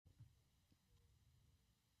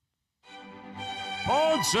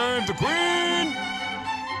God save the Queen!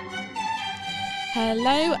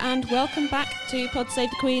 Hello and welcome back to Pod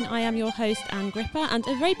Save the Queen. I am your host, Anne Gripper, and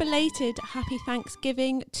a very belated happy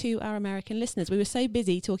Thanksgiving to our American listeners. We were so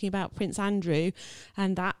busy talking about Prince Andrew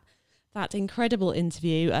and that incredible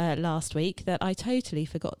interview last week that I totally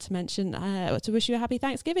forgot to mention to wish you a happy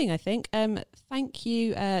Thanksgiving, I think. Thank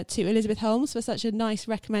you to Elizabeth Holmes for such a nice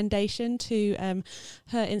recommendation to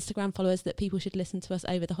her Instagram followers that people should listen to us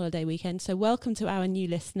over the holiday weekend. So welcome to our new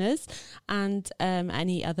listeners and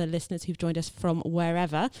any other listeners who've joined us from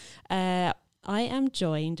wherever. I am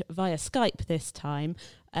joined via Skype this time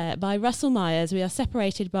by Russell Myers. We are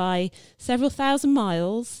separated by several thousand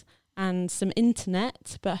miles and some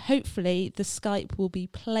internet, but hopefully the Skype will be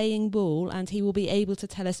playing ball and he will be able to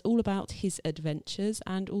tell us all about his adventures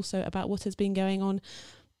and also about what has been going on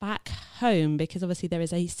back home, because obviously there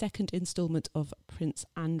is a second instalment of Prince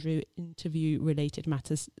Andrew interview-related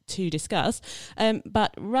matters to discuss.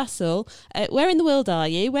 But Russell, where in the world are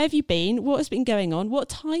you? Where have you been? What has been going on? What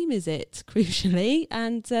time is it, crucially?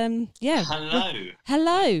 And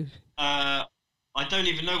Hello. I don't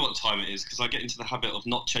even know what time it is because I get into the habit of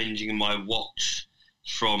not changing my watch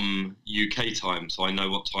from UK time, so I know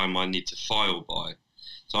what time I need to file by.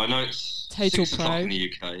 So I know it's Total 6 o'clock in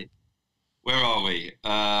the UK. Where are we?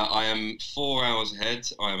 I am 4 hours ahead.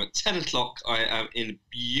 I am at 10 o'clock. I am in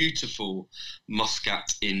beautiful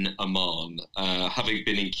Muscat in Oman, having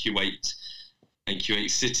been in Kuwait and Kuwait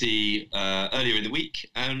City earlier in the week,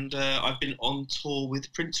 and I've been on tour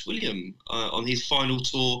with Prince William on his final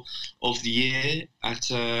tour of the year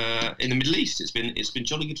in the Middle East. It's been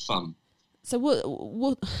jolly good fun. So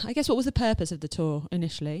what I guess what was the purpose of the tour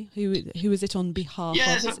initially? Who was it on behalf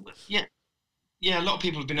of? Yeah, a lot of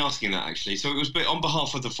people have been asking that actually. So it was on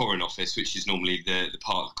behalf of the Foreign Office, which is normally the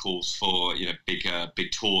part of the course for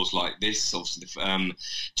big tours like this. Obviously,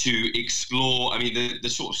 to explore. I mean, the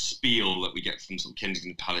sort of spiel that we get from sort of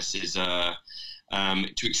Kensington Palace is to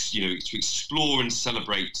explore and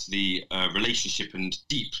celebrate the relationship and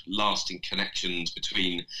deep, lasting connections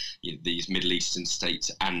between these Middle Eastern states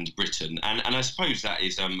and Britain. And I suppose that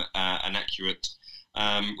is an accurate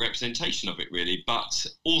representation of it, really, but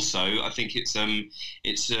also I think it's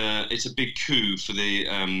a big coup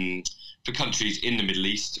for countries in the Middle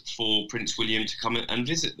East for Prince William to come and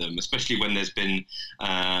visit them, especially when there's been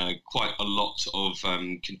quite a lot of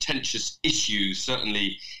contentious issues,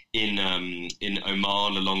 certainly in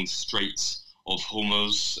Oman along the Straits of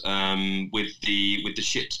Hormuz, with the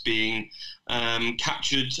ships being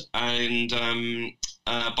captured and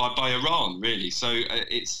by Iran, really. So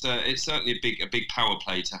it's certainly a big power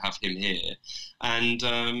play to have him here, and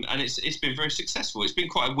it's been very successful. It's been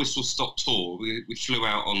quite a whistle-stop tour. We flew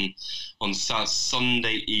out on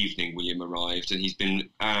Sunday evening. William arrived, and he's been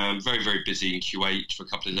very, very busy in Kuwait for a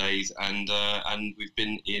couple of days, and we've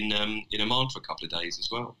been in Oman for a couple of days as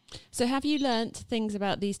well. So have you learnt things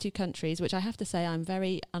about these two countries, which I have to say I'm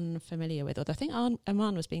very unfamiliar with? Although I think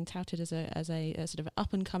Oman was being touted as a sort of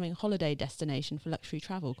up-and-coming holiday destination for luxury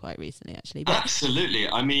travel quite recently, actually. But absolutely.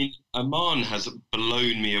 I mean, Oman has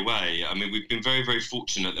blown me away. I mean, we've been very, very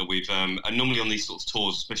fortunate that we've, and normally on these sorts of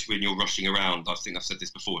tours, especially when you're rushing around, I think I've said this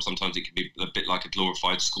before, sometimes it can be a bit like a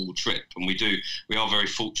glorified school trip. And we are very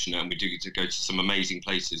fortunate, and we do get to go to some amazing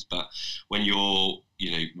places. But when you're,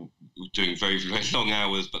 doing very, very long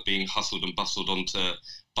hours, but being hustled and bustled onto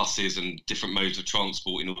buses and different modes of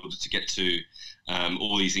transport in order to get to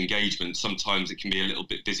all these engagements, sometimes it can be a little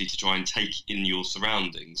bit busy to try and take in your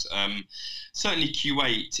surroundings. Certainly,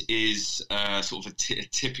 Kuwait is sort of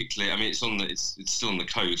typically. I mean, it's still on the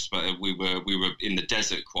coast, but we were in the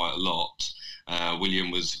desert quite a lot. William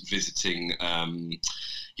was visiting.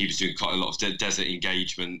 He was doing quite a lot of desert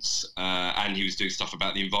engagements, and he was doing stuff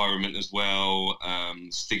about the environment as well,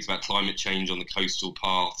 things about climate change on the coastal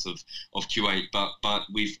paths of Kuwait. But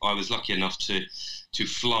I was lucky enough to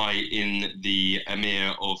fly in the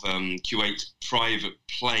Emir of Kuwait private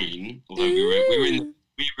plane, although we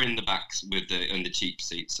were in the backs in the cheap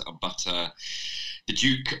seats, but the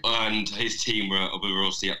Duke and his team were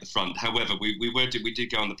obviously at the front. However, we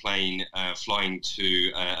did go on the plane flying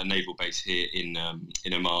to a naval base here in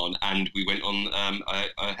Oman, and we went on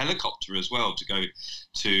a helicopter as well to go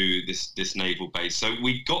to this naval base. So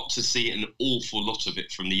we got to see an awful lot of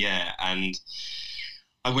it from the air, and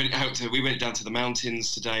We went down to the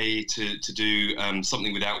mountains today to do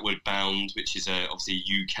something with Outward Bound, which is obviously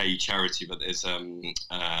a UK charity, but there's an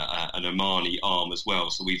Omani arm as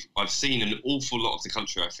well. So I've seen an awful lot of the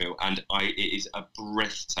country, I feel, and it is a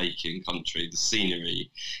breathtaking country. The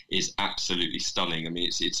scenery is absolutely stunning. I mean,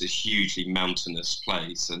 it's a hugely mountainous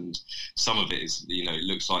place, and some of it is, it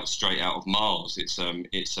looks like straight out of Mars. It's some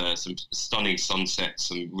stunning sunsets,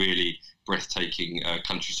 some really breathtaking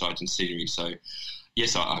countryside and scenery. So.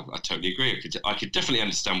 Yes, I totally agree. I could definitely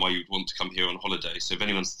understand why you'd want to come here on holiday. So if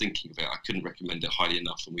anyone's thinking of it, I couldn't recommend it highly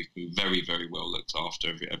enough. And we've been very, very well looked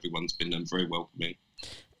after. Everyone's been very welcoming.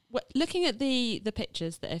 Well, looking at the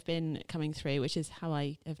pictures that have been coming through, which is how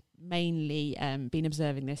I have mainly been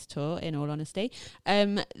observing this tour, in all honesty,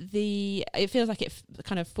 it feels like it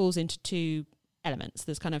kind of falls into two elements.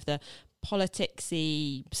 There's kind of the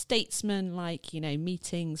politicsy, statesman-like,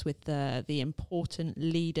 meetings with the important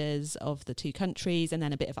leaders of the two countries, and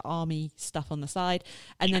then a bit of army stuff on the side.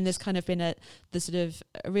 And then there's kind of been the sort of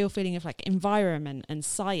a real feeling of like environment and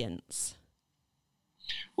science.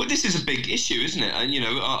 Well, this is a big issue, isn't it? And,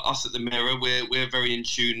 us at the Mirror, we're very in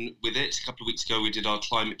tune with it. A couple of weeks ago, we did our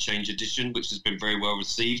climate change edition, which has been very well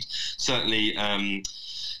received. Certainly,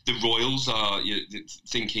 the Royals are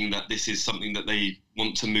thinking that this is something that they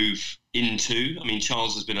want to move into. I mean,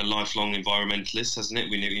 Charles has been a lifelong environmentalist, hasn't it?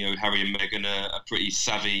 We know Harry and Meghan are pretty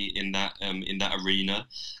savvy in that arena,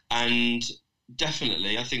 and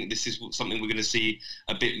definitely, I think this is something we're going to see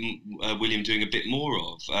a bit William doing a bit more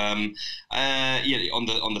of. On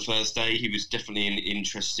the first day, he was definitely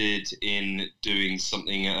interested in doing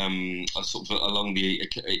something sort of along the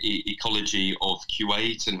ecology of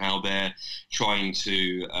Kuwait and how they're trying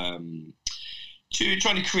to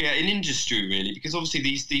create an industry, really, because obviously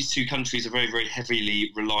these two countries are very, very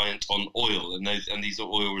heavily reliant on oil, and these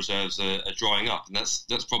oil reserves are drying up, and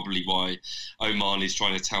that's probably why Oman is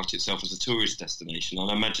trying to tout itself as a tourist destination,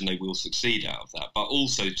 and I imagine they will succeed out of that. But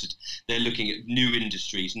also, they're looking at new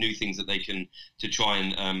industries, new things that they can to try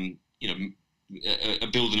and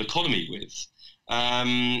build an economy with.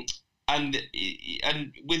 And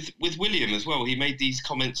with William as well, he made these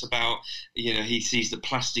comments about, he sees that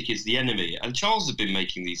plastic is the enemy. And Charles had been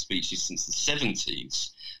making these speeches since the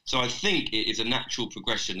 70s. So I think it is a natural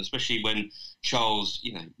progression, especially when Charles,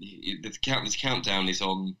 this countdown is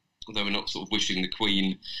on, although we're not sort of wishing the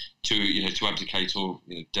Queen to abdicate or,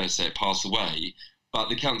 dare say it, pass away. But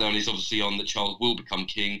the countdown is obviously on that Charles will become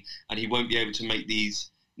king, and he won't be able to make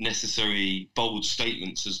these necessary bold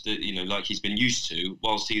statements as like he's been used to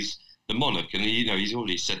whilst he's the monarch, and he's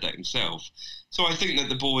already said that himself. So I think that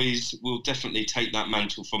the boys will definitely take that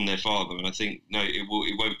mantle from their father, and I think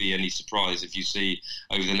it won't be any surprise if you see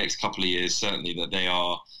over the next couple of years certainly that they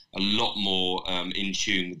are a lot more in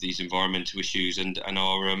tune with these environmental issues and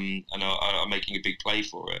are making a big play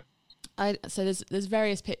for it. So there's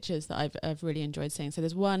various pictures that I've really enjoyed seeing. So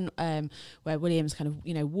there's one where William's kind of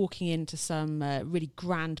walking into some really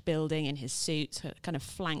grand building in his suit, kind of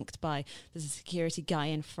flanked by there's a security guy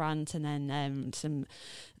in front, and then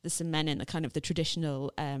there's some men in the kind of the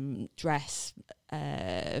traditional dress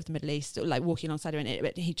of the Middle East, like walking alongside him.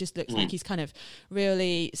 But he just looks like he's kind of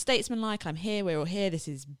really statesman-like. I'm here, we're all here. This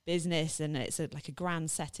is business, and it's like a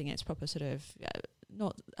grand setting. It's proper sort of.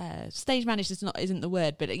 Not stage managed isn't the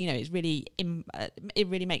word, but it's really it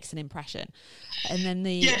really makes an impression. And then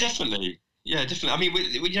definitely. I mean,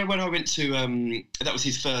 when I went to that was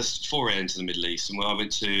his first foray into the Middle East, and when I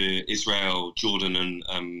went to Israel, Jordan,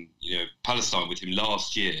 and Palestine with him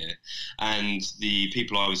last year, and the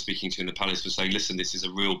people I was speaking to in the palace were saying, "Listen, this is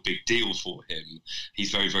a real big deal for him.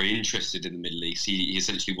 He's very, very interested in the Middle East. He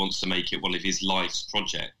essentially wants to make it one of his life's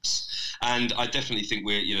projects." And I definitely think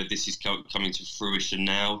this is coming to fruition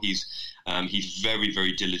now. He's very,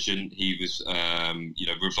 very diligent. He was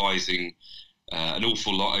revising. An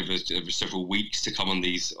awful lot over several weeks to come on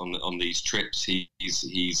these trips.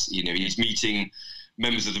 He's meeting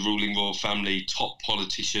members of the ruling royal family, top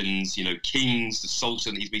politicians, kings, the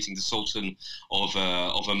Sultan. He's meeting the Sultan of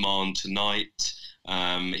Oman tonight.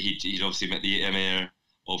 He'd obviously met the Emir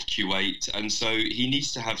of Kuwait, and so he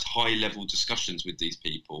needs to have high-level discussions with these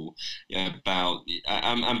people about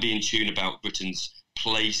and be in tune about Britain's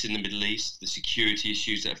place in the Middle East, the security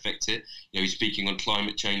issues that affect it. He's speaking on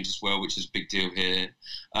climate change as well, which is a big deal here.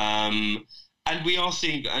 And we are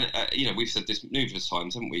seeing, we've said this numerous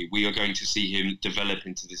times, haven't we? We are going to see him develop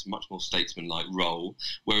into this much more statesman-like role,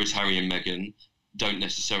 whereas Harry and Meghan don't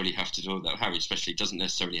necessarily have to do that. Harry especially doesn't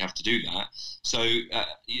necessarily have to do that. So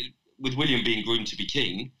with William being groomed to be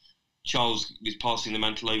king, Charles is passing the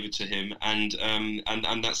mantle over to him, and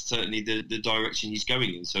that's certainly the direction he's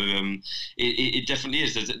going in. So it definitely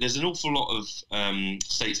is. There's an awful lot of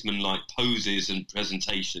statesman-like poses and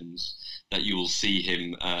presentations that you will see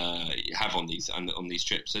him have on these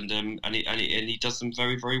trips, and he does them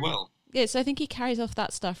very, very well. Yeah, so I think he carries off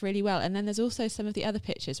that stuff really well. And then there's also some of the other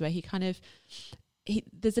pictures where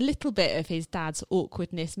there's a little bit of his dad's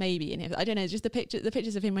awkwardness maybe in it. I don't know, just the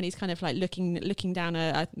pictures of him when he's kind of like looking down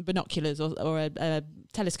a binoculars or a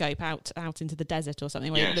telescope out into the desert or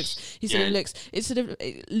something, where it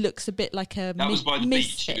looks a bit like a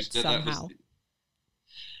misfit somehow.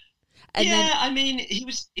 I mean, he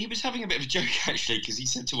was having a bit of a joke actually, because he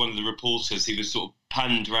said to one of the reporters, he was sort of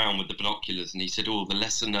panned round with the binoculars, and he said, "Oh, the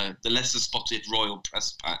lesser spotted royal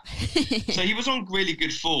press pack." So he was on really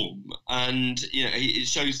good form, and it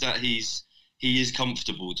shows that he is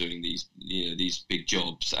comfortable doing these big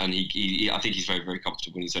jobs, and I think he's very, very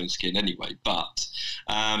comfortable in his own skin anyway. But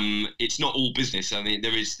it's not all business. I mean,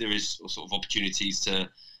 there is sort of opportunities to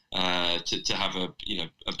have a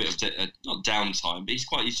bit of not downtime, but he's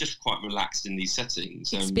just quite relaxed in these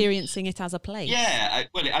settings, experiencing it as a place. I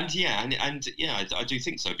do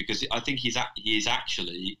think so, because I think he is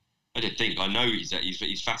actually. I know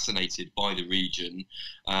he's fascinated by the region,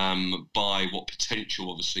 by what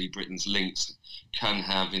potential obviously Britain's links can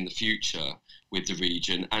have in the future with the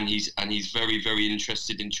region, and he's very, very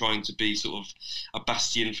interested in trying to be sort of a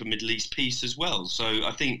bastion for Middle East peace as well. So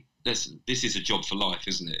I think this is a job for life,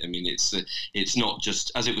 isn't it? I mean, it's not just,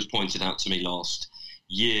 as it was pointed out to me last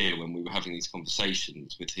year when we were having these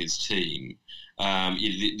conversations with his team.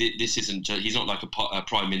 This isn't. He's not like a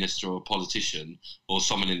prime minister or a politician or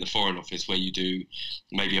someone in the Foreign Office where you do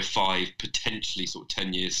maybe a 5, potentially sort of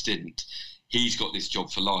 10-year stint. He's got this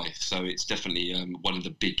job for life, so it's definitely one of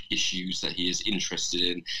the big issues that he is interested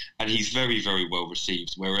in, and he's very, very well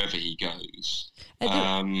received wherever he goes.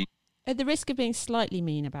 At the risk of being slightly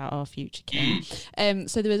mean about our future king,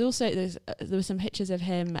 so there were some pictures of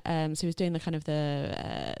him. So he was doing the kind of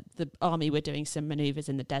the army were doing some manoeuvres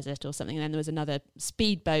in the desert or something, and then there was another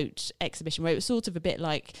speedboat exhibition where it was sort of a bit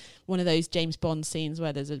like one of those James Bond scenes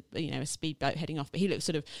where there's a speedboat heading off, but he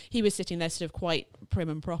was sitting there sort of quite prim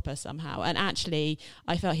and proper somehow. And actually,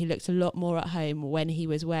 I felt he looked a lot more at home when he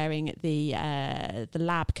was wearing the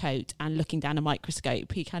lab coat and looking down a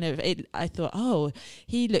microscope. I thought, oh,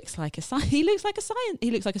 he looks like a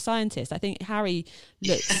scientist. I think Harry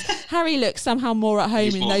looks somehow more at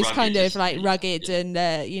home in those rugged, kind of like rugged and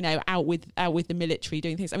out with the military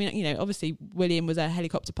doing things. I mean, obviously William was a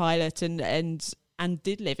helicopter pilot and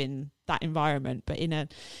did live in that environment, but in a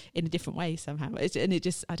different way somehow. It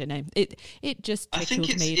just, I don't know. It just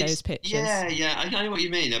tickled me, those pictures. Yeah, I know what you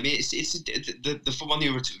mean. I mean, it's the one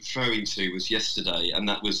you were referring to was yesterday, and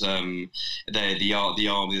that was the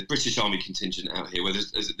army, the British Army contingent out here, where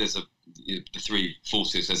there's the three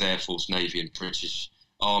forces, there's Air Force, Navy, and British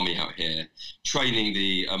Army out here, training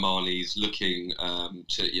the Omanis, looking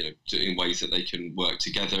to in ways that they can work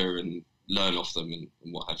together and learn off them and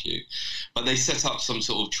what have you. But they set up some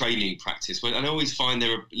sort of training practice, and I always find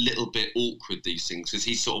they're a little bit awkward, these things, because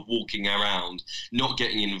he's sort of walking around, not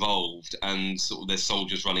getting involved, and sort of there's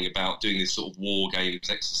soldiers running about doing this sort of war games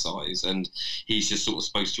exercise, and he's just sort of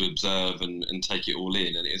supposed to observe and take it all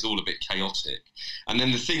in, and it's all a bit chaotic. And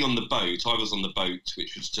then the thing on the boat, I was on the boat,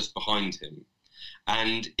 which was just behind him,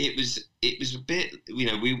 and it was a bit,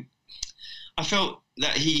 I felt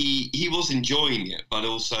that he was enjoying it, but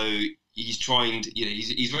also he's trying to,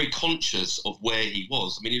 he's very conscious of where he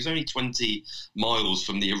was. I mean, he was only 20 miles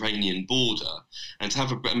from the Iranian border, and to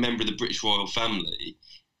have a member of the British royal family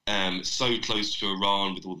so close to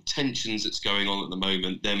Iran, with all the tensions that's going on at the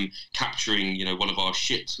moment, them capturing, one of our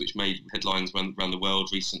ships, which made headlines around the world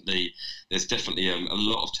recently. There's definitely a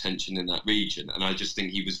lot of tension in that region, and I just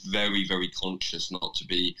think he was very, very conscious not to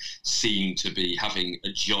be seen to be having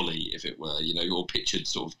a jolly, if it were, or pictured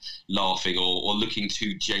sort of laughing or looking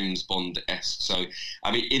too James Bond-esque. So,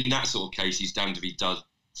 I mean, in that sort of case, he's damned if he does,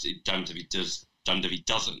 damned if he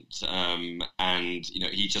doesn't, and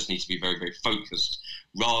he just needs to be very, very focused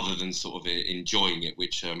rather than sort of enjoying it,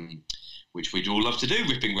 which we'd all love to do,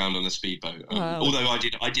 ripping around on a speedboat. Although I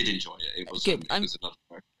did enjoy it. It was good.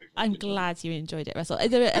 I'm glad you enjoyed it, Russell. Are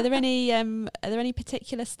there any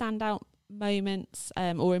particular standout moments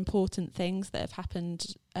or important things that have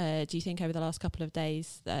happened, do you think, over the last couple of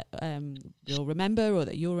days that you'll remember, or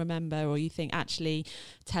that you'll remember, or you think actually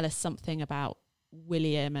tell us something about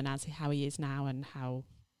William and how he is now, and how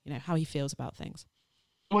he feels about things?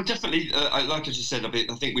 Well, definitely, like I just said, I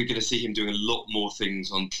think we're going to see him doing a lot more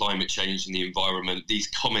things on climate change and the environment. These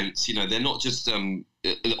comments, they're not just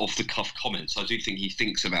off the cuff comments. I do think he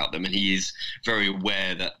thinks about them, and he is very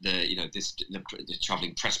aware that the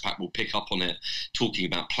travelling press pack will pick up on it, talking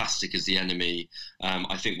about plastic as the enemy.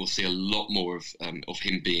 I think we'll see a lot more of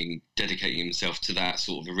him dedicating himself to that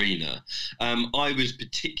sort of arena. I was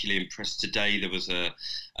particularly impressed today. There was an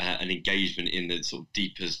engagement in the sort of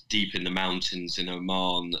deep in the mountains in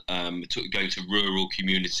Oman, going to rural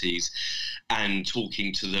communities and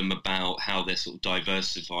talking to them about how they're sort of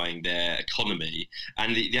diversifying their economy.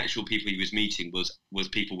 And the actual people he was meeting was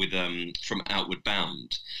people with from Outward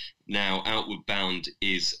Bound. Now, Outward Bound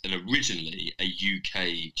is originally a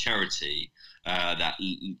UK charity that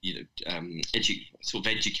sort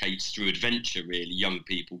of educates through adventure, really, young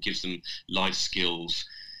people, gives them life skills.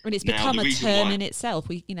 And it's become a term in itself.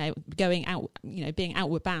 Going out, being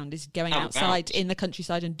outward bound is going outside in the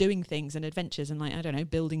countryside and doing things and adventures and, like, I don't know,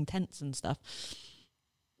 building tents and stuff.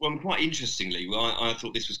 Well, quite interestingly, I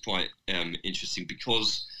thought this was quite interesting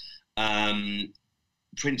because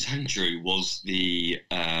Prince Andrew was the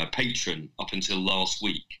patron up until last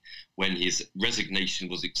week when his resignation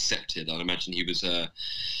was accepted. I'd imagine he was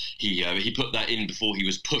he put that in before he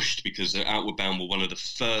was pushed, because Outward Bound were one of the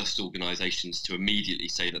first organisations to immediately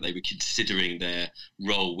say that they were considering their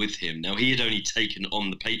role with him. Now, he had only taken on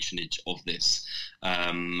the patronage of this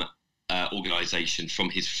organisation from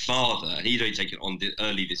his father. He'd only taken it on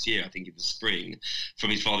early this year, I think in the spring,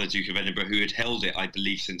 from his father, Duke of Edinburgh, who had held it, I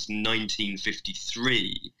believe, since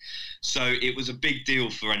 1953. So it was a big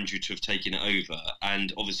deal for Andrew to have taken it over,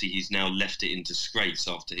 and obviously he's now left it in disgrace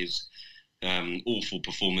after his awful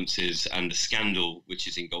performances and the scandal which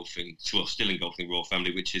is still engulfing royal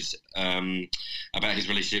family, which is about his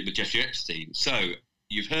relationship with Jeffrey Epstein. So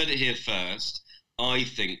you've heard it here first. I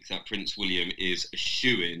think that Prince William is a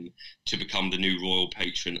shoo-in to become the new royal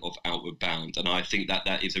patron of Outward Bound, and I think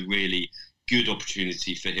that is a really good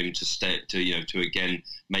opportunity for him to again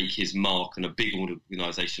make his mark on a big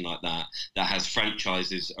organisation like that has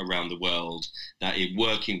franchises around the world, that is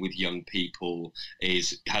working with young people,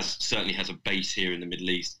 certainly has a base here in the Middle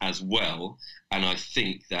East as well. And I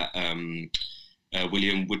think that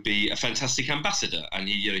William would be a fantastic ambassador, and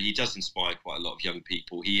he does inspire quite a lot of young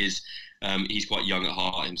people. He's quite young at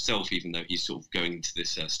heart himself, even though he's sort of going into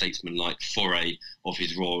this statesman-like foray of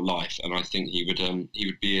his royal life. And I think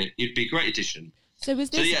he'd be a great addition. So was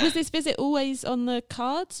this visit always on the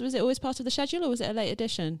cards? Was it always part of the schedule, or was it a late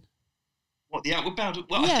addition? What, the Outward Bound?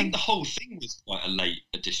 Well, yeah. I think the whole thing was quite a late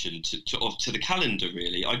addition to the calendar,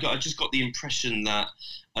 really. I just got the impression that,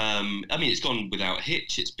 it's gone without a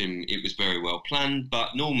hitch. It was very well planned,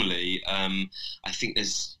 but normally, I think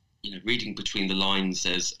there's, reading between the lines,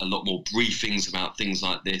 there's a lot more briefings about things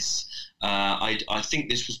like this. I think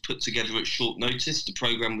this was put together at short notice. The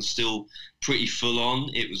programme was still pretty full on.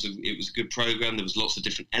 It was a good programme. There was lots of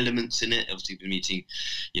different elements in it. Obviously, we're meeting,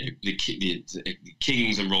 the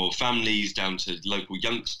kings and royal families, down to local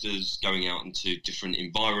youngsters, going out into different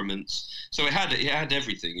environments. So it had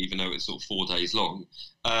everything, even though it's sort of 4 days long.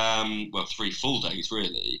 3 full days,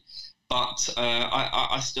 really. But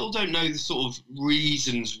I still don't know the sort of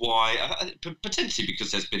reasons why. Potentially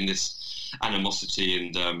because there's been this animosity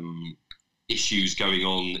and issues going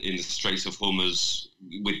on in the Straits of Hormuz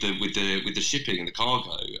with the shipping and the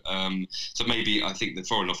cargo. So maybe I think the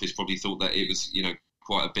Foreign Office probably thought that it was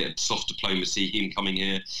quite a bit of soft diplomacy. Him coming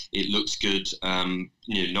here, it looks good.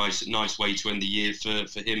 Nice way to end the year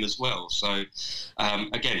for him as well. So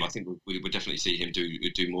again, I think we would definitely see him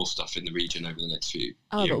do more stuff in the region over the next few years.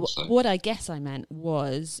 But so. What I guess I meant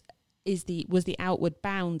was the Outward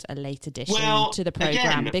Bound a late addition to the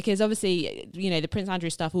programme? Because obviously, the Prince Andrew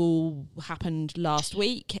stuff all happened last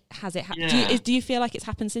week. Has it? Do you feel like it's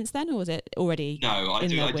happened since then, or was it already? No, I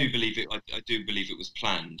do believe it. I do believe it was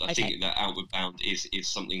planned. I think that Outward Bound is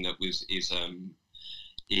something that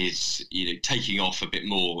is taking off a bit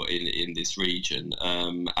more in this region,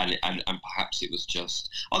 and perhaps it was just.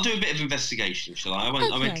 I'll do a bit of investigation, shall I? I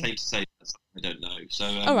won't claim to say that. I don't know. So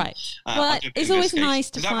all right. Well, it's always nice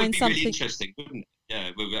to find something. That would be really interesting, wouldn't it? Yeah,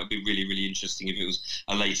 that would be really, really interesting if it was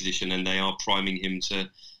a late edition and they are priming him to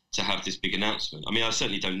have this big announcement. I mean, I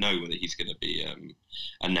certainly don't know whether he's going to be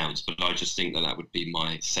announced, but I just think that would be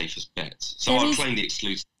my safest bet. So I'll claim the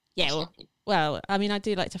exclusive. Yeah, well, I mean, I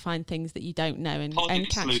do like to find things that you don't know and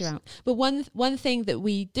catch you out. But one thing that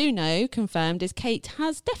we do know, confirmed, is Kate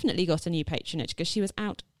has definitely got a new patronage, because she was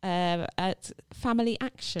out at Family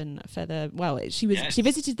Action she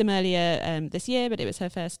visited them earlier this year, but it was her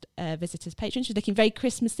first visit as patron. She was looking very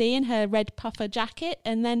Christmassy in her red puffer jacket,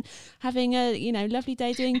 and then having a lovely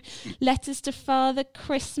day doing letters to Father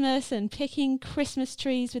Christmas and picking Christmas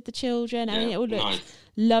trees with the children. I mean, it all looked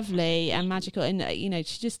lovely and magical, and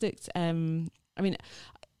she just looked I mean,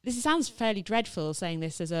 this sounds fairly dreadful saying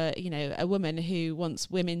this as a woman who wants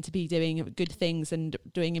women to be doing good things and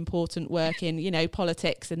doing important work in,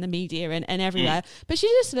 politics and the media and everywhere. But she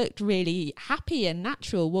just looked really happy and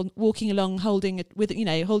natural, walking along, holding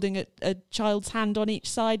a child's hand on each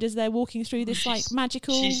side as they're walking through this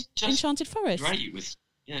magical enchanted forest.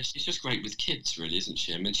 She's just great with kids, really, isn't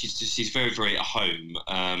she? I mean, she's very, very at home.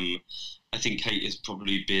 I think Kate has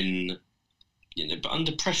probably been, but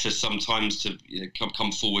under pressure sometimes to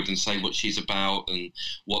come forward and say what she's about and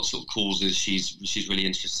what sort of causes she's really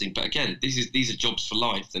interested in. But again, these are jobs for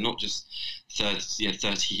life. They're not just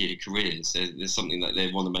 30-year careers. There's something that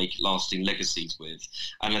they want to make lasting legacies with.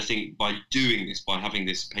 And I think by doing this, by having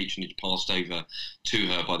this patronage passed over to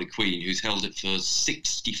her by the Queen, who's held it for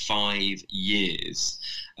 65 years,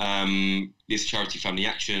 this charity Family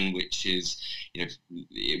Action, which is,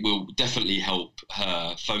 it will definitely help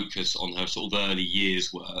her focus on her sort of early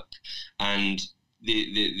years work. And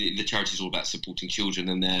the charity is all about supporting children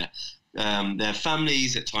and their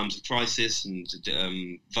families at times of crisis and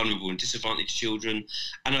vulnerable and disadvantaged children.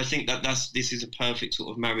 And I think this is a perfect sort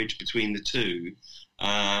of marriage between the two.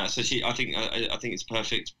 I think it's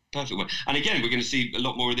perfect one. And again, we're going to see a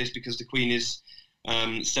lot more of this because the Queen is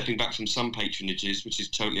stepping back from some patronages, which is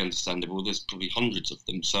totally understandable. There's probably hundreds of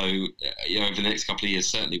them. So, over the next couple of years,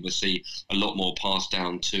 certainly we'll see a lot more passed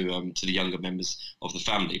down to the younger members of the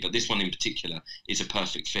family. But this one in particular is a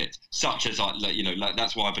perfect fit. Such as,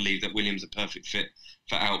 that's why I believe that William's a perfect fit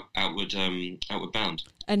for Outward Bound.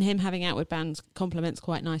 And him having Outward Bound complements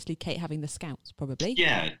quite nicely Kate having the Scouts, probably.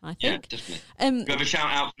 Yeah, I think. Yeah, definitely. We have a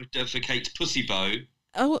shout out for Kate's Pussy Bow.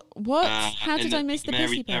 Oh, what? How did I miss the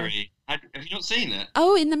Pussy Bow? Have you not seen it?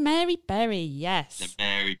 Oh, in the Mary Berry, yes. The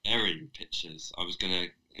Mary Berry pictures. I was gonna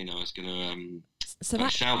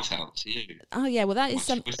shout out to you. Oh yeah, well that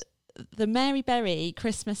is the Mary Berry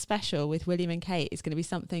Christmas special with William and Kate is going to be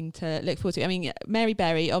something to look forward to. I mean, Mary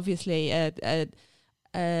Berry, obviously a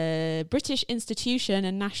British institution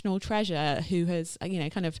and national treasure who has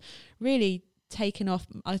kind of really taken off.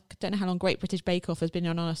 I don't know how long Great British Bake Off has been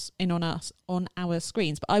on our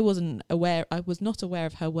screens, but I was not aware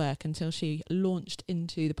of her work until she launched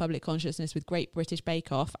into the public consciousness with Great British Bake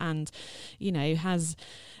Off, and has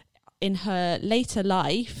in her later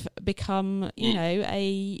life become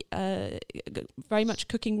a very much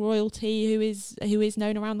cooking royalty who is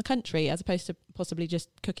known around the country, as opposed to possibly just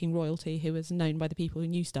cooking royalty who was known by the people who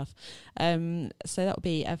knew stuff. So that would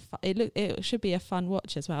be it should be a fun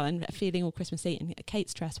watch as well, and feeling all Christmassy. And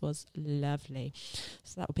Kate's dress was lovely,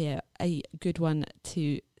 so that would be a good one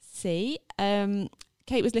to see.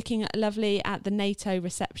 Kate was looking lovely at the NATO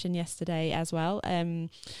reception yesterday as well.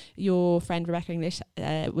 Your friend Rebecca English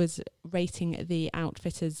was rating the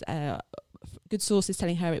outfitters. Good sources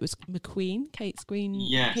telling her it was McQueen, Kate's green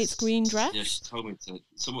dress. Yes, she told me to.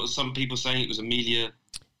 So what some people saying it was Amelia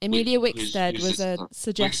Wickstead was a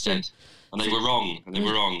suggestion. Wickstead. And they were wrong.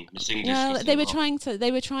 Well, they were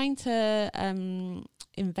trying to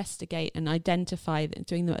investigate and identify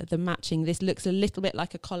doing the matching. This looks a little bit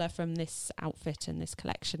like a collar from this outfit and this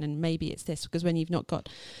collection, and maybe it's this, because when you've not got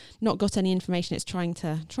any information, it's trying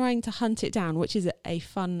to hunt it down, which is a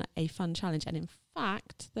fun challenge. And in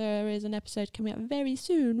fact, there is an episode coming up very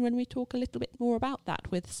soon when we talk a little bit more about that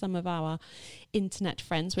with some of our internet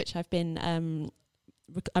friends, which I've been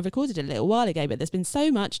I recorded a little while ago, but there's been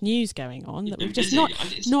so much news going on that we've just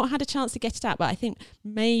not had a chance to get it out. But I think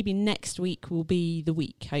maybe next week will be the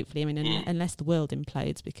week, hopefully. I mean, unless the world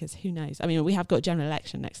implodes, because who knows? I mean, we have got a general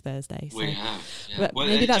election next Thursday. So. We have. Yeah. But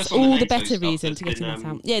maybe that's all the better reason to get in this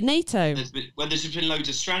out. Yeah, NATO. There's been loads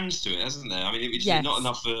of strands to it, hasn't there? I mean, it's not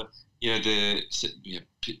enough for...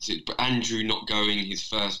 Andrew not going, his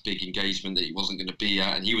first big engagement that he wasn't going to be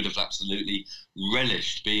at, and he would have absolutely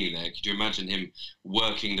relished being there. Could you imagine him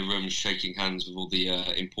working the room, shaking hands with all the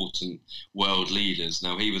important world leaders?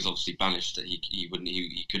 Now, he was obviously banished that he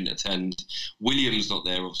couldn't attend. William's not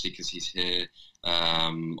there, obviously, because he's here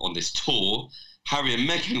on this tour. Harry and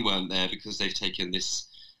Meghan weren't there because they've taken this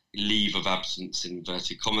leave of absence, in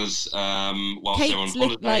inverted commas, whilst Kate they're on holiday.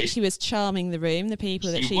 Looked like she was charming the room, the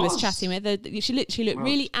people that she was chatting with. She looked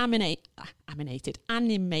really animated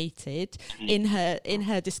in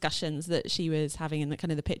her discussions that she was having, and the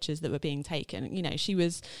kind of the pictures that were being taken. I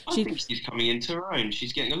think she's coming into her own.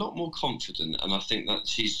 She's getting a lot more confident, and I think that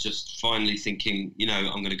she's just finally thinking,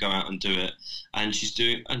 I'm going to go out and do it. And she's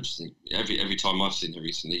doing. And every time I've seen her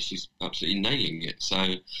recently, she's absolutely nailing it. So,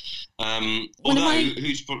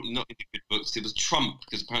 who's probably not in the good books, it was Trump,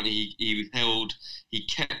 because apparently he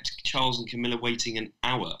kept Charles and Camilla waiting an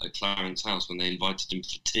hour at Clarence House when they invited him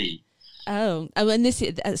for tea. And this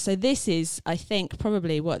is, I think,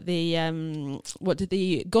 probably what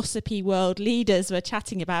the gossipy world leaders were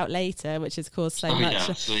chatting about later, which has caused so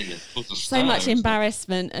much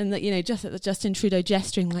embarrassment, and that, you know, Justin Trudeau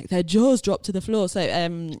gesturing like their jaws dropped to the floor. So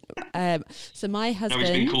my husband, he's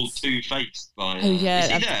been called two-faced by. Is he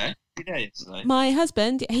there? Yesterday. My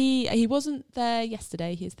husband, he wasn't there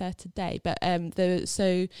yesterday. He's there today. But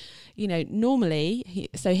normally,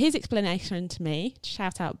 his explanation to me,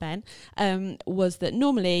 shout out Ben, was that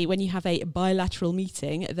normally when you have a bilateral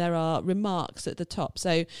meeting, there are remarks at the top.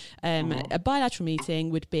 So a bilateral meeting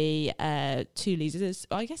would be two leaders.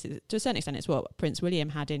 I guess to a certain extent, it's what Prince William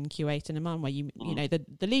had in Kuwait and Oman, where you know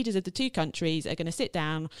the leaders of the two countries are going to sit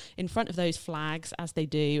down in front of those flags as they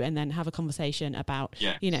do, and then have a conversation about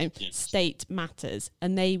state matters,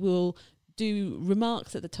 and they will do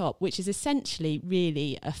remarks at the top, which is essentially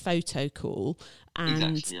really a photo call,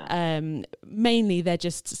 and mainly they're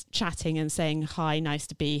just chatting and saying hi, nice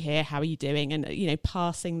to be here, how are you doing, and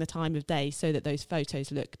passing the time of day so that those photos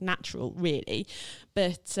look natural, really.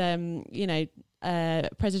 But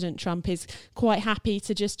President Trump is quite happy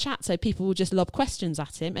to just chat, so people will just lob questions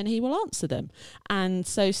at him and he will answer them. And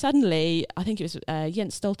so suddenly, I think it was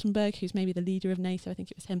Jens Stoltenberg, who's maybe the leader of NATO, I think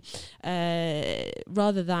it was him,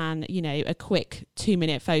 rather than a quick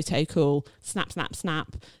 2-minute photo call, snap,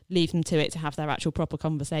 leave them to it to have their actual proper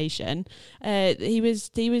conversation, he was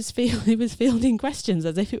fielding questions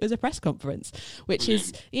as if it was a press conference, which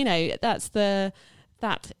is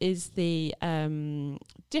that is the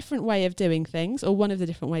different way of doing things, or one of the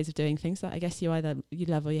different ways of doing things that I guess you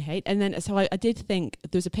love or you hate. And then, so I did think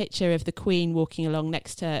there was a picture of the Queen walking along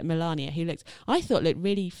next to Melania, who I thought looked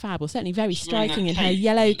really fab, or certainly very striking in her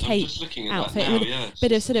yellow cape outfit with a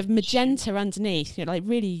bit of sort of magenta underneath, like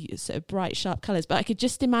really sort of bright, sharp colours. But I could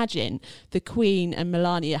just imagine the Queen and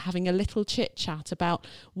Melania having a little chit chat about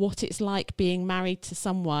what it's like being married to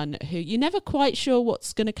someone who you're never quite sure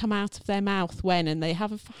what's going to come out of their mouth when, and they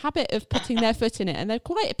have a habit of putting their foot in it, and they're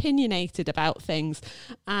quite opinionated about things,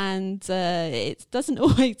 and it doesn't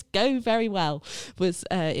always go very well. Was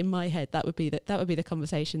in my head that would be the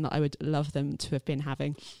conversation that I would love them to have been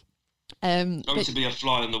having. To be a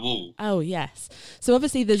fly on the wall. Oh yes. So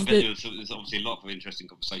obviously there's obviously a lot of interesting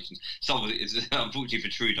conversations. Some of it is unfortunately for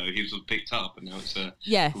Trudeau, he was picked up, and now it's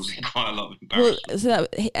causing quite a lot of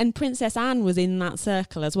embarrassment. And Princess Anne was in that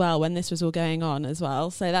circle as well when this was all going on as well.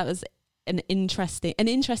 So that was an interesting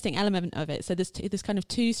element of it. So there's kind of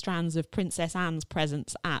two strands of Princess Anne's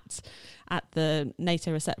presence at the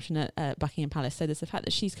NATO reception at Buckingham Palace. So there's the fact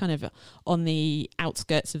that she's kind of on the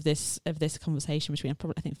outskirts of this conversation between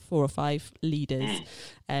probably, I think, 4 or 5 leaders,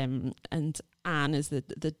 and Anne is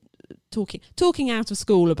the talking out of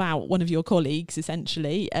school about one of your colleagues,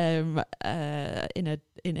 essentially, in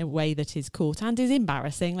a way that is caught and is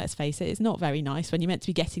embarrassing. Let's face it, it's not very nice when you're meant to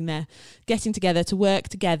be getting together to work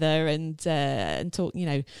together and talk.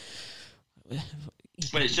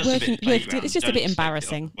 Well, it's just a bit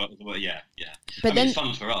embarrassing. Yeah. But then, it's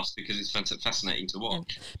fun for us because it's fascinating to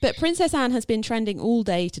watch. Yeah. But Princess Anne has been trending all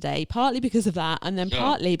day today, partly because of that, and then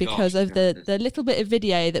partly because of the little bit of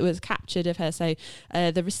video that was captured of her. So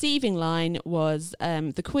the receiving line was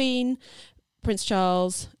the Queen, Prince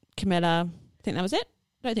Charles, Camilla. I think that was it.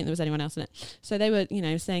 I don't think there was anyone else in it. So they were,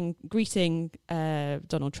 greeting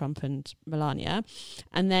Donald Trump and Melania.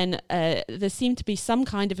 And then there seemed to be some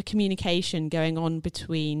kind of a communication going on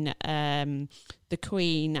between the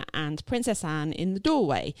Queen and Princess Anne in the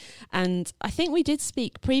doorway. And I think we did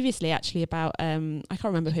speak previously actually about, I can't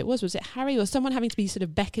remember who it was it Harry or someone having to be sort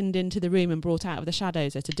of beckoned into the room and brought out of the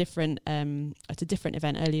shadows at a different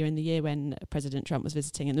event earlier in the year when President Trump was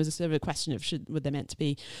visiting, and there was a sort of a question of were they meant to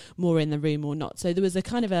be more in the room or not. So there was a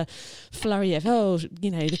kind of a flurry of,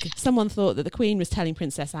 someone thought that the Queen was telling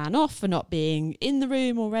Princess Anne off for not being in the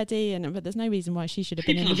room already, but there's no reason why she should have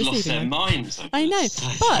been in the receiving room. People have lost their minds. I know,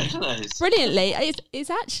 but brilliantly, it's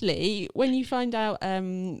actually, when you find out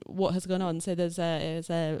what has gone on, so there's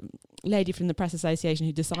a lady from the Press Association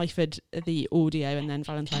who deciphered the audio, and then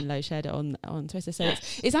Valentine Lowe shared it on Twitter. So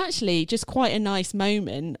it's actually just quite a nice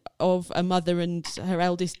moment of a mother and her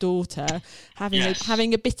eldest daughter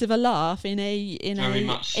having a bit of a laugh in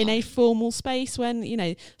a formal space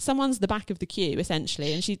when someone's the back of the queue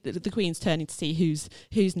essentially, and the Queen's turning to see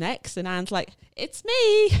who's next, and Anne's like, "It's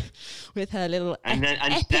me," with her little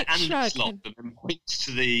epic shrug. And then points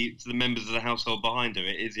to the members of the household behind her.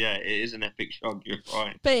 It is an epic shrug. You're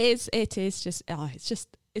right. But it is just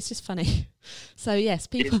it's just funny. So yes,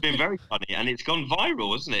 people. It's been very funny, and it's gone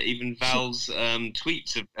viral, hasn't it? Even Val's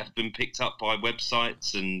tweets have been picked up by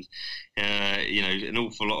websites, and an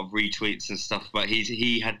awful lot of retweets and stuff. But he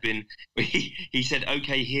said,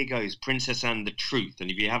 "Okay, here goes, Princess Anne, the truth." And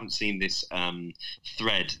if you haven't seen this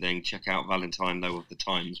thread, then check out Valentine Lowe of the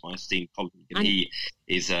Times, my esteemed colleague, and he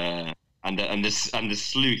is. And the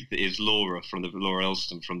sleuth is Laura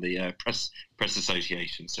Elston from the Press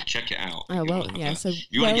Association. So check it out. Oh well, yeah. So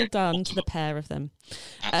well done to the pair of them.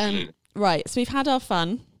 Absolutely. Right. So we've had our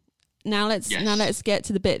fun. Now let's get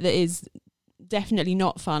to the bit that is definitely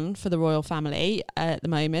not fun for the royal family at the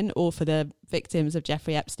moment, or for the victims of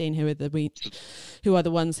Jeffrey Epstein, who are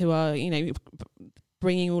the ones who are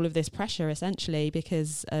bringing all of this pressure essentially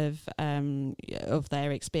because of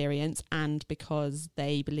their experience, and because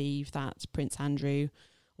they believe that Prince Andrew,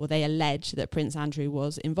 or they allege that Prince Andrew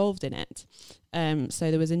was involved in it. So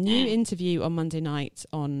there was a new interview on Monday night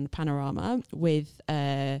on Panorama with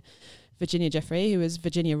Virginia Giuffre, who is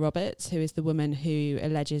Virginia Roberts, who is the woman who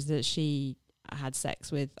alleges that she had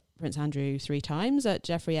sex with Prince Andrew 3 times at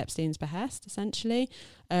Jeffrey Epstein's behest, essentially.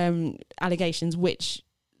 Allegations which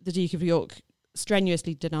the Duke of York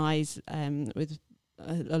strenuously denies,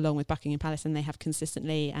 along with Buckingham Palace, and they have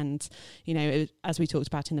consistently, and as we talked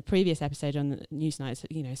about in the previous episode on the Newsnight,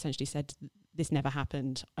 essentially said this never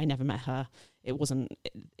happened. I never met her.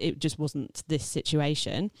 It just wasn't this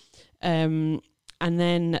situation. And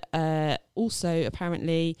then also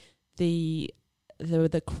apparently the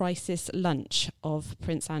crisis lunch of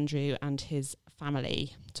Prince Andrew and his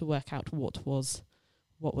family to work out what was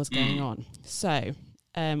going on. So.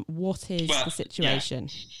 What is the situation?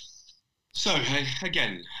 Yeah. So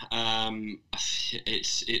again,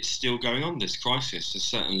 it's still going on, this crisis. So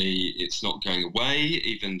certainly it's not going away.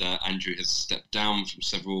 Even though Andrew has stepped down from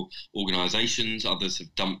several organisations, others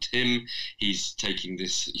have dumped him. He's taking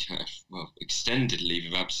this extended leave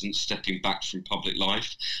of absence, stepping back from public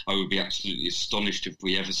life. I would be absolutely astonished if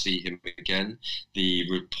we ever see him again. The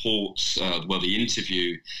reports, the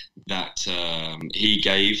interview that he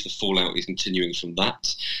gave, the fallout is continuing from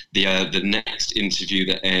that. The next interview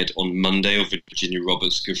that aired on Monday of Virginia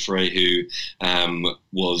Roberts Giuffre, who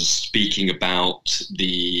was speaking about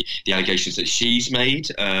the allegations that she's made,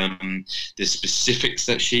 the specifics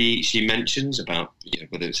that she mentions about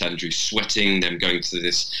whether it's Andrew sweating, them going to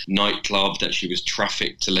this nightclub, that she was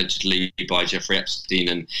trafficked allegedly by Jeffrey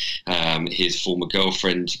Epstein and his former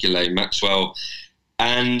girlfriend Ghislaine Maxwell.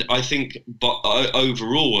 And I think, but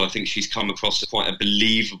overall, I think she's come across as quite a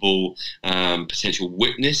believable potential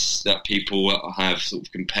witness, that people have sort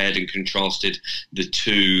of compared and contrasted the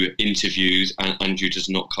two interviews, and Andrew does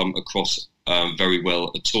not come across very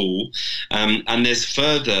well at all. And there's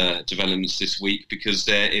further developments this week, because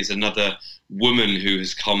there is another woman who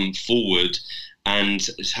has come forward and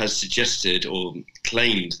has suggested or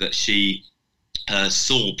claimed that she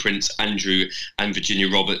saw Prince Andrew and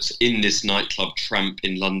Virginia Roberts in this nightclub Tramp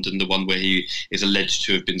in London, the one where he is alleged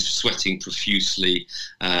to have been sweating profusely,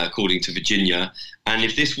 according to Virginia. And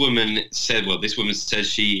if this woman says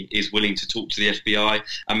she is willing to talk to the FBI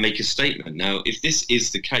and make a statement. Now, if this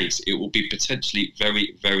is the case, it will be potentially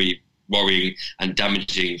very, very worrying and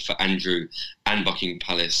damaging for Andrew and Buckingham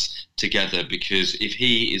Palace together, because if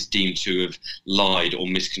he is deemed to have lied or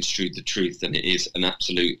misconstrued the truth, then it is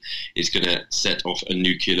it's going to set off a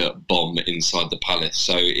nuclear bomb inside the palace.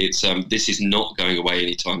 So it's this is not going away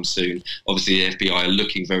anytime soon. Obviously, the FBI are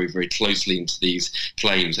looking very, very closely into these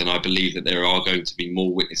claims, and I believe that there are going to be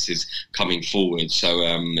more witnesses coming forward. So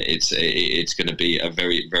it's going to be a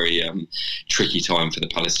very, very tricky time for the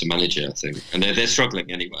palace to manage it, I think, and they're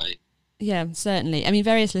struggling anyway. Yeah, certainly. I mean,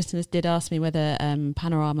 various listeners did ask me whether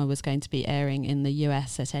Panorama was going to be airing in the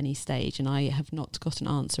US at any stage, and I have not got an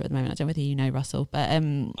answer at the moment. I don't know whether you know, Russell, but I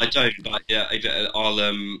don't. But yeah,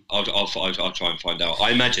 I'll try and find out.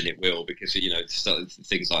 I imagine it will, because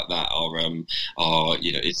things like that are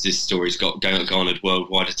this story's garnered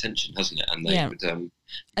worldwide attention, hasn't it? And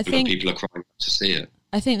I think people are crying to see it.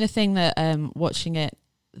 I think the thing that watching it,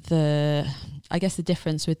 I guess the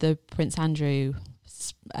difference with the Prince Andrew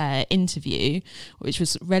interview, which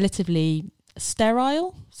was relatively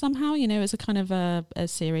sterile somehow, it was a kind of a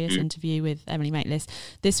serious interview with Emily Maitlis.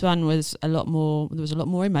 This one was there was a lot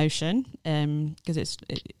more emotion, because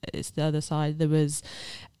it's the other side.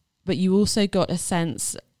 But you also got a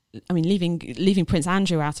sense, I mean, leaving Prince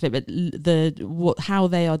Andrew out of it, but how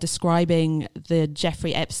they are describing the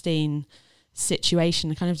Jeffrey Epstein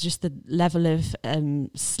situation, kind of just the level of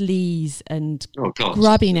sleaze and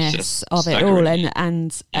grubbiness of it all,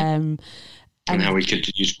 And how he could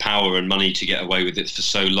use power and money to get away with it for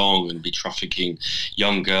so long and be trafficking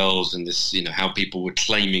young girls, and this, how people were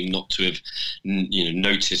claiming not to have,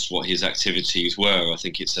 noticed what his activities were. I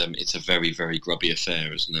think it's a very, very grubby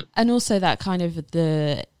affair, isn't it? And also that kind of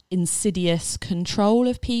the insidious control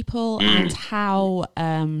of people, and how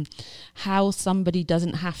somebody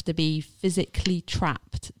doesn't have to be physically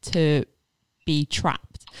trapped to be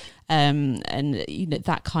trapped, and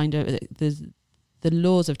that kind of the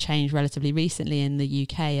laws have changed relatively recently in the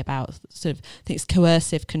UK about sort of, I think it's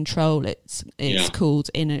coercive control. It's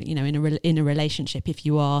called in a relationship, if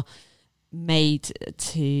you are made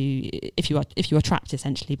to, if you are trapped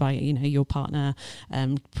essentially by your partner,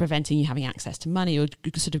 preventing you having access to money, or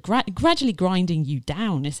sort of gradually grinding you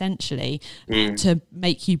down essentially, to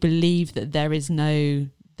make you believe that there is no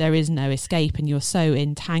escape, and you're so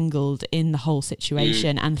entangled in the whole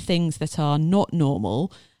situation, and things that are not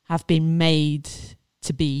normal have been made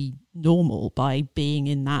to be normal by being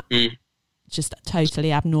in that just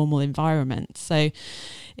totally abnormal environment. So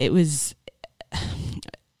it was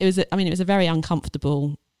a very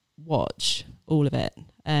uncomfortable watch, all of it.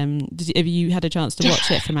 Have you had a chance to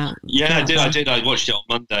watch it from out? Yeah, I did. I watched it on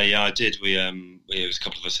Monday. Yeah, I did. It was a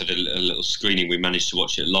couple of us had a little screening. We managed to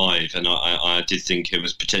watch it live, and I did think it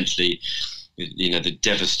was potentially, the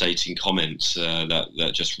devastating comments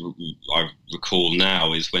that just I recall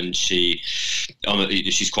now is when she's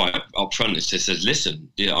quite upfront. It says, "Listen,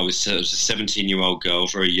 I was a 17-year-old girl,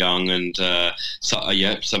 very young, and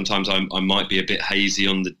sometimes I might be a bit hazy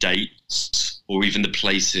on the dates or even the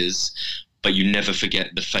places, but you never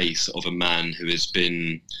forget the face of a man who has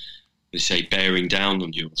been, let's say, bearing down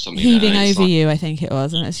on you or something, heaving over you." I think it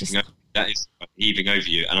was, and it's just that is heaving over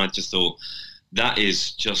you, and I just thought, that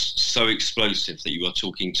is just so explosive, that you are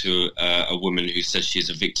talking to a woman who says she is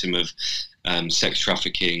a victim of sex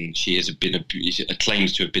trafficking. She has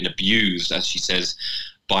claims to have been abused, as she says,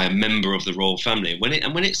 by a member of the royal family. When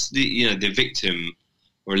it's the victim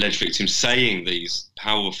or alleged victim saying these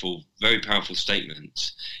very powerful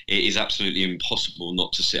statements, it is absolutely impossible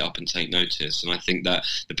not to sit up and take notice. And I think that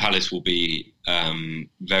the palace will be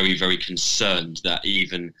very, very concerned that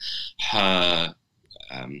even her.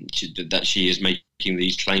 That she is making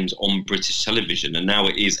these claims on British television, and now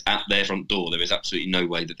it is at their front door. There is absolutely no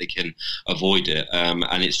way that they can avoid it, and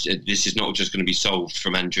this is not just going to be solved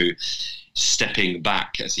from Andrew stepping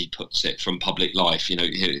back, as he puts it, from public life.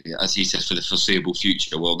 As he says, for the foreseeable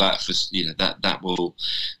future. Well, that's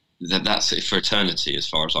it for eternity, as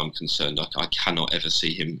far as I'm concerned. I cannot ever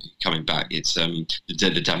see him coming back. It's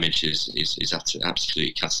the damage is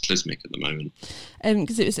absolutely cataclysmic at the moment.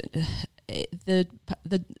 Because it was.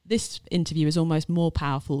 This interview is almost more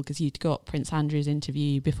powerful because you'd got Prince Andrew's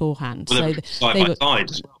interview beforehand. Well, so side by side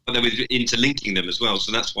as well, but they were interlinking them as well.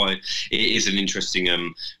 So that's why it is an interesting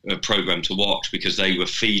programme to watch, because they were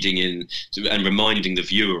feeding in and reminding the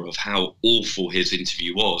viewer of how awful his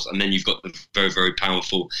interview was. And then you've got the very, very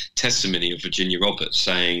powerful testimony of Virginia Roberts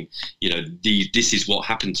saying, this is what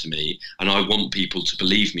happened to me, and I want people to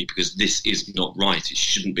believe me because this is not right. It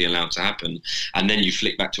shouldn't be allowed to happen. And then you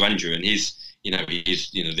flick back to Andrew and his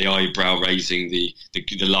the eyebrow raising, the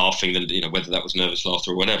laughing, whether that was nervous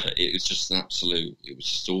laughter or whatever. It was just it was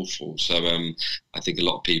just awful. So I think a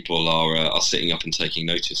lot of people are sitting up and taking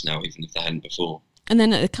notice now, even if they hadn't before. And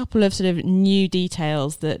then a couple of sort of new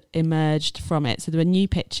details that emerged from it. So there were new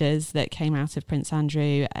pictures that came out of Prince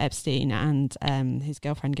Andrew Epstein and his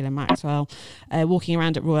girlfriend Ghislaine Maxwell walking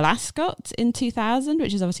around at Royal Ascot in 2000,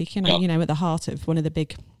 which is obviously at the heart of one of the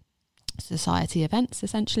big society events,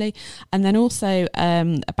 essentially. And then also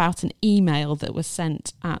about an email that was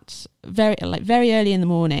sent at very early in the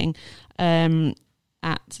morning,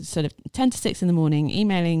 at sort of 10 to 6 in the morning,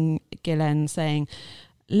 emailing Ghislaine saying,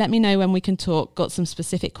 "Let me know when we can talk. Got some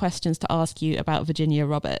specific questions to ask you about Virginia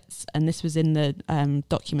Roberts." And this was in the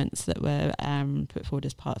documents that were put forward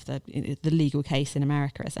as part of the legal case in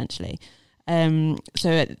America, essentially.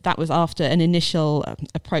 So that was after an initial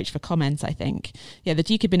approach for comment, I think. Yeah, the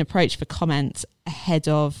Duke had been approached for comment ahead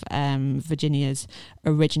of Virginia's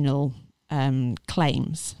original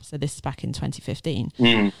claims. So this is back in 2015.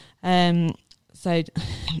 So,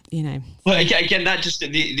 Well, again, that just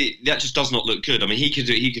does not look good. I mean,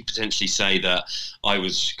 he could potentially say that I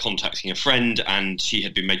was contacting a friend and she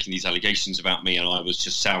had been making these allegations about me, and I was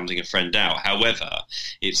just sounding a friend out. However,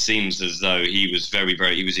 it seems as though he was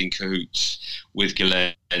he was in cahoots with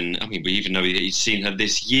Ghislaine. I mean, we even know he'd seen her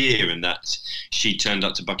this year, and that she turned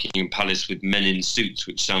up to Buckingham Palace with men in suits,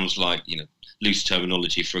 which sounds like loose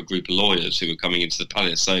terminology for a group of lawyers who were coming into the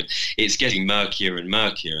palace. So it's getting murkier and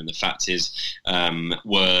murkier. And the fact is,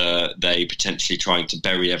 were they potentially trying to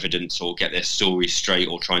bury evidence or get their story straight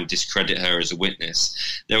or try and discredit her as a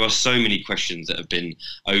witness? There are so many questions that have been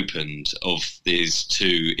opened of these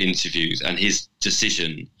two interviews, and his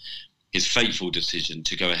decision, his fateful decision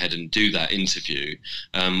to go ahead and do that interview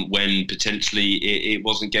when potentially it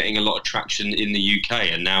wasn't getting a lot of traction in the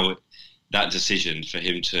UK. And now that decision for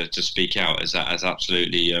him to speak out has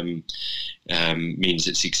absolutely means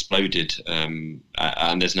it's exploded, and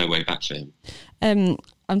there's no way back for him.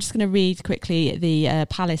 I'm just going to read quickly the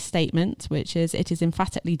palace statement, which is: "It is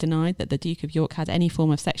emphatically denied that the Duke of York had any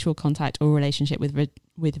form of sexual contact or relationship with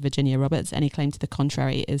Virginia Roberts. Any claim to the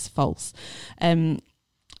contrary is false."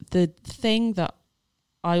 The thing that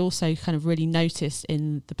I also kind of really noticed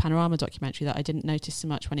in the Panorama documentary that I didn't notice so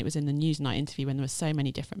much when it was in the Newsnight interview, when there were so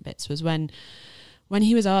many different bits, was when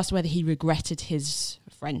he was asked whether he regretted his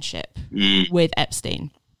friendship with Epstein.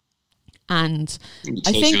 And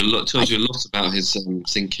I think tells you a lot about his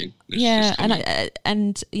thinking. Yeah,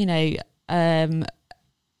 and you know, a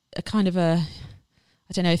kind of a,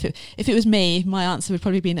 I don't know, if it was me, my answer would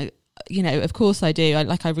probably be, you know, of course I do.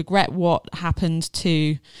 I regret what happened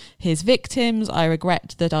to his victims. I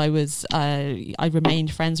regret that I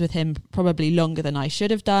remained friends with him probably longer than I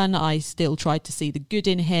should have done. I still tried to see the good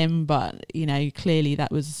in him, but you know, clearly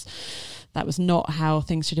that was not how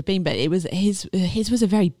things should have been. But it was his was a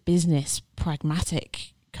very business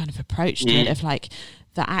pragmatic kind of approach to it, of like,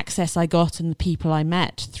 the access I got and the people I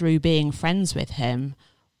met through being friends with him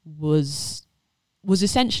was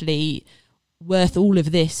essentially worth all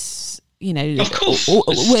of this, you know, of course,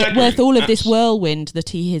 worth all of this whirlwind that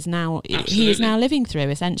he is now living through,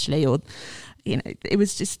 essentially. Or, you know, it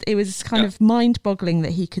was kind of mind-boggling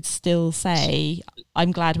that he could still say,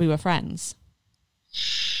 "I'm glad we were friends."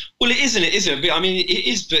 Well, it isn't. But I mean, it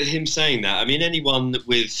is. But him saying that, I mean, anyone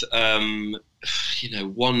with you know,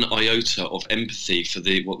 one iota of empathy for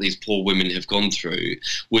what these poor women have gone through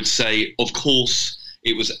would say, of course.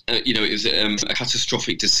 It was, you know, it was a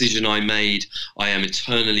catastrophic decision I made. I am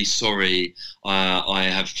eternally sorry. I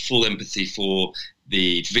have full empathy for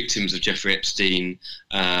the victims of Jeffrey Epstein,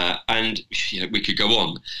 and you know, we could go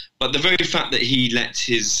on. But the very fact that he let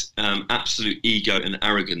his absolute ego and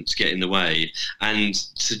arrogance get in the way and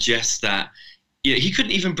suggest that, you know, he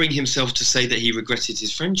couldn't even bring himself to say that he regretted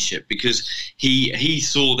his friendship, because he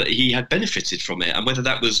saw that he had benefited from it. And whether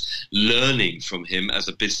that was learning from him as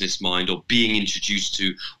a business mind or being introduced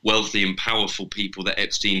to wealthy and powerful people that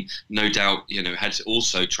Epstein no doubt, you know, had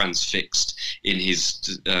also transfixed in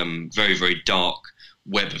his very, very dark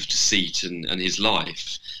web of deceit and his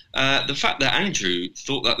life. The fact that Andrew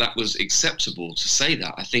thought that was acceptable to say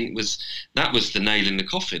that, I think that was the nail in the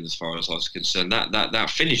coffin as far as I was concerned. That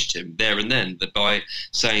finished him there and then, that by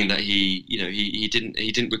saying that he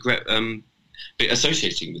didn't regret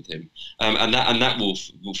associating with him, and that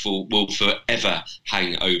will forever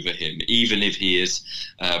hang over him, even if he is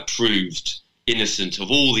proved innocent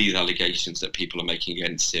of all these allegations that people are making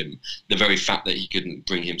against him. The very fact that he couldn't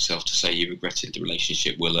bring himself to say he regretted the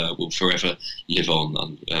relationship will forever live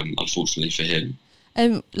on, unfortunately for him.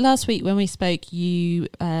 Last week when we spoke, you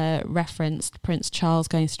referenced Prince Charles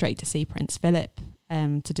going straight to see Prince Philip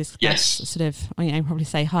to discuss sort of, you know, probably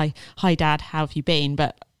say, hi Dad, how have you been?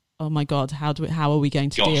 But oh my God, how are we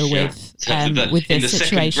going to deal with this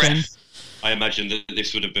situation? I imagine that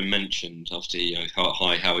this would have been mentioned after, you know,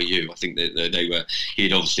 hi, how are you? I think that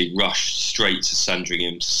he'd obviously rushed straight to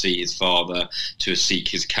Sandringham to see his father, to seek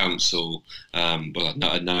his counsel. Well,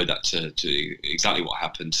 I know that to exactly what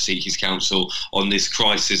happened, to seek his counsel on this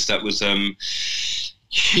crisis that was,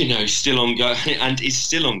 you know, still ongoing and is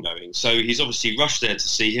still ongoing. So he's obviously rushed there to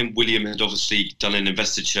see him. William had obviously done an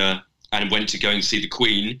investiture and went to go and see the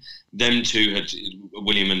Queen. Them two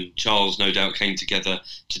William and Charles, no doubt, came together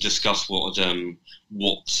to discuss what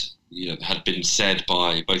you know had been said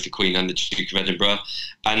by both the Queen and the Duke of Edinburgh.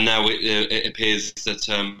 And now it appears that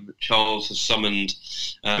Charles has summoned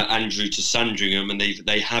Andrew to Sandringham, and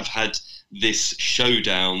they have had this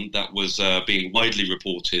showdown that was being widely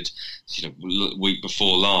reported, you know, week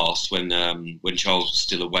before last, when Charles was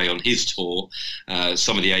still away on his tour.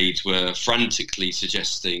 Some of the aides were frantically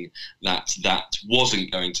suggesting that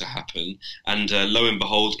wasn't going to happen, and lo and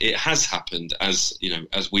behold, it has happened, as you know,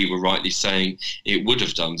 as we were rightly saying it would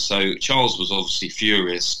have done. So Charles was obviously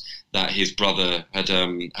furious that his brother had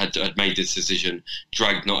made this decision,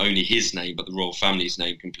 dragged not only his name but the royal family's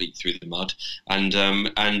name completely through the mud, and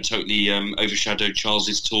totally overshadowed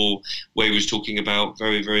Charles's tour, where he was talking about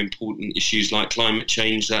very, very important issues like climate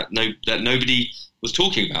change that nobody was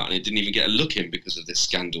talking about, and it didn't even get a look in because of this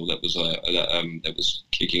scandal that was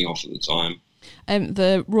kicking off at the time.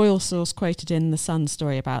 The royal source quoted in the Sun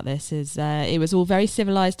story about this is it was all very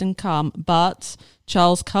civilised and calm, but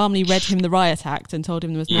Charles calmly read him the riot act and told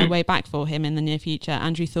him there was no way back for him in the near future.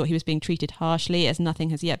 Andrew thought he was being treated harshly as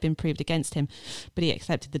nothing has yet been proved against him, but he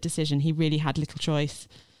accepted the decision. He really had little choice.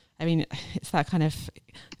 I mean, it's that kind of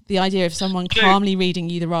the idea of someone calmly reading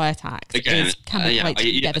you the riot act can be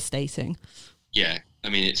quite devastating. Yeah. I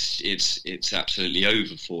mean, it's absolutely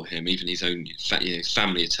over for him. Even his own his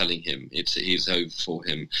family are telling him it's over for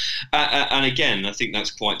him. And again, I think that's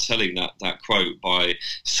quite telling, that quote, by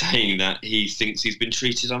saying that he thinks he's been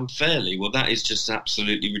treated unfairly. Well, that is just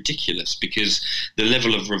absolutely ridiculous, because the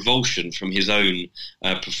level of revulsion from his own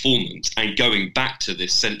performance, and going back to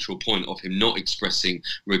this central point of him not expressing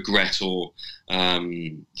regret or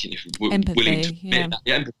empathy, willing to admit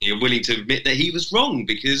empathy, or willing to admit that he was wrong,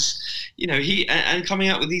 because he and coming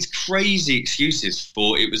out with these crazy excuses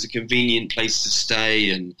for it was a convenient place to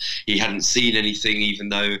stay and he hadn't seen anything, even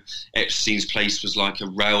though Epstein's place was like a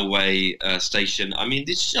railway station. I mean,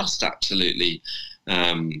 it's just absolutely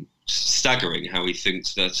staggering how he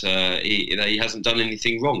thinks that he hasn't done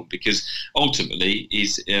anything wrong, because ultimately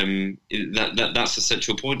that's the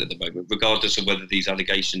central point at the moment, regardless of whether these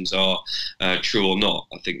allegations are true or not.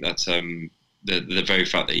 I think that the very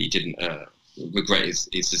fact that he didn't regret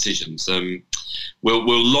his decisions will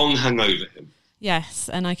long hang over him. Yes,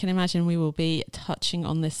 and I can imagine we will be touching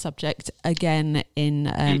on this subject again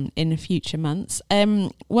in future months.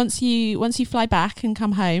 Once you fly back and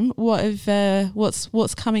come home,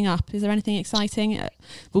 what's coming up? Is there anything exciting?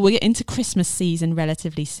 We'll get into Christmas season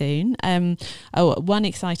relatively soon. One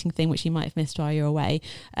exciting thing which you might have missed while you're away.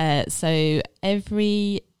 So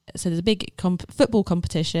there's a big football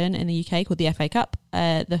competition in the UK called the FA Cup.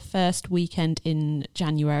 The first weekend in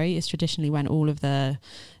January is traditionally when all of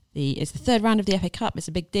it's the third round of the FA Cup. It's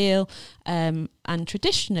a big deal. And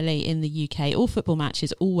traditionally in the UK, all football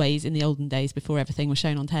matches, always in the olden days before everything was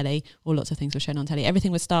shown on telly, or lots of things were shown on telly,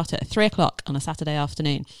 everything would start at 3:00 on a Saturday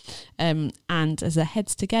afternoon. And as a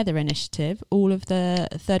Heads Together initiative, all of the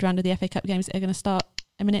third round of the FA Cup games are going to start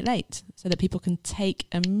a minute late so that people can take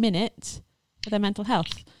a minute for their mental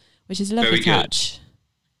health, which is a lovely touch.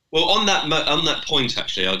 Well, on that point,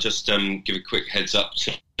 actually, I'll just give a quick heads up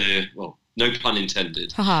to, no pun intended,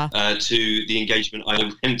 to the engagement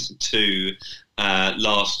I went to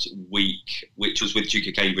last week, which was with Duke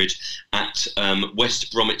of Cambridge at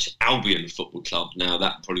West Bromwich Albion Football Club. Now,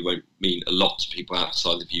 that probably won't mean a lot to people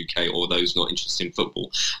outside of the UK or those not interested in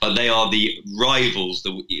football, but they are the rivals,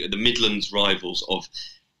 the Midlands rivals of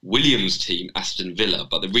Williams' team, Aston Villa.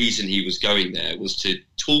 But the reason he was going there was to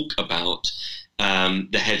talk about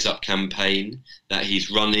the Heads Up campaign that he's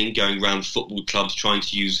running, going around football clubs trying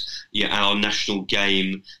to use our national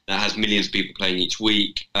game that has millions of people playing each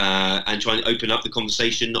week, and trying to open up the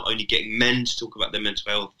conversation, not only getting men to talk about their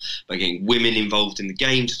mental health, but getting women involved in the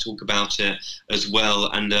game to talk about it as well.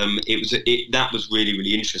 And that was really,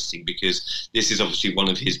 really interesting, because this is obviously one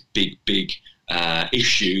of his big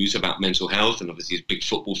issues about mental health, and obviously he's a big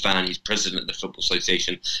football fan. He's president of the Football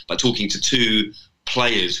Association, but talking to two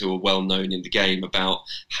players who are well known in the game about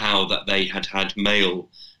how that they had male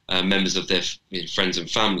members of their friends and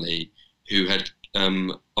family who had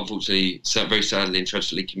unfortunately, very sadly and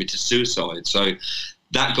tragically committed suicide. So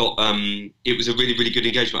that got it was a really, really good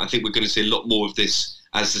engagement. I think we're going to see a lot more of this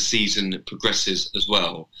as the season progresses as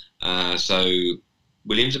well. So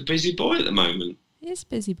William's a busy boy at the moment. He is a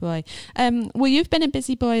busy boy. Well, you've been a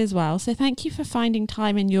busy boy as well, so thank you for finding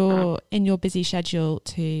time in your busy schedule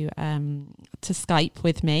to Skype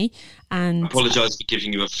with me. And I apologise for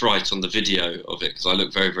giving you a fright on the video of it, because I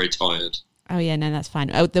look very, very tired. Oh yeah, no, that's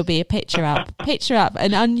fine. Oh, there'll be a picture up,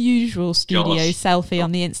 an unusual studio selfie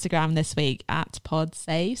on the Instagram this week at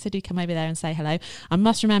PodSave. So do come over there and say hello. I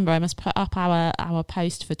must put up our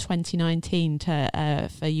post for 2019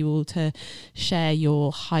 for you all to share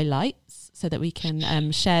your highlights, so that we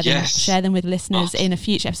can share them with listeners in a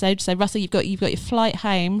future episode. So Russell, you've got your flight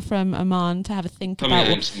home from Oman to have a think about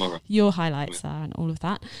what your highlights are and all of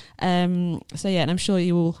that. So yeah, and I'm sure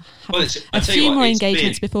you will have a few more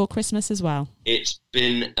engagements before Christmas as well. It's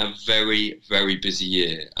been a very, very busy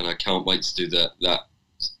year, and I can't wait to do that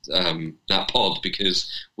pod, because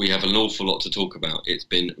we have an awful lot to talk about. It's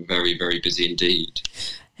been very, very busy indeed.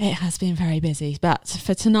 It has been very busy, but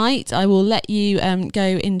for tonight, I will let you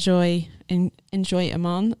go enjoy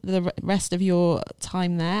Oman, the rest of your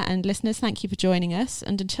time there. And listeners, thank you for joining us.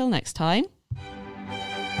 And until next time,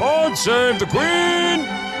 God save the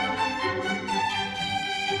Queen!